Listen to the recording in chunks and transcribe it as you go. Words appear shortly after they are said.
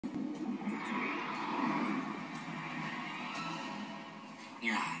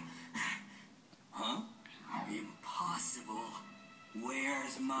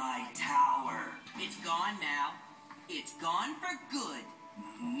was my tower. It's gone now. It's gone for good.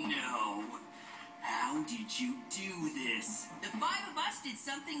 No. How did you do this? The five of us did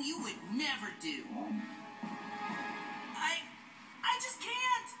something you would never do. I just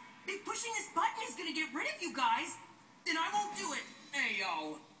can't. If pushing this button is gonna get rid of you guys, then I won't do it. Hey,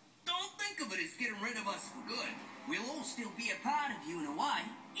 yo. Don't think of it as getting rid of us for good. We'll all still be a part of you in a way.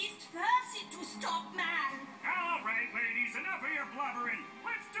 It's first it to stop, man. All right, ladies, enough of your blubbering.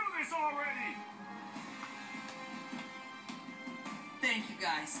 Let's do this already. Thank you,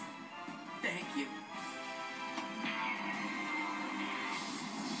 guys. Thank you.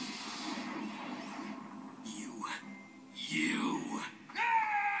 You.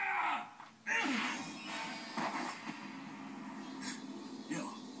 Ah! No,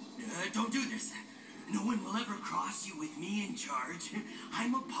 don't do this. No one will ever cross you with me in charge.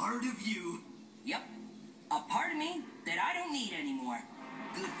 I'm a part of you. Yep, a part of me that I don't need anymore.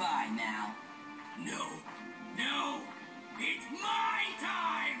 Goodbye, Mal. No, no, it's my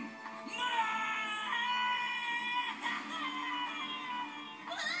time!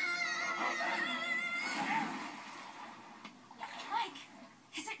 Mike,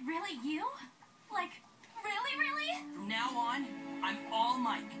 is it really you? Like, really? From now on, I'm all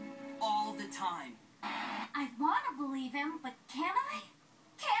Mike, all the time. I want to believe him, but can I?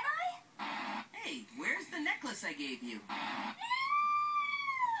 Can I? Hey, where's the necklace I gave you?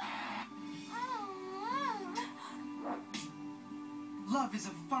 Love is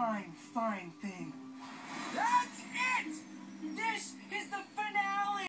a fine, fine thing. That's it! This is the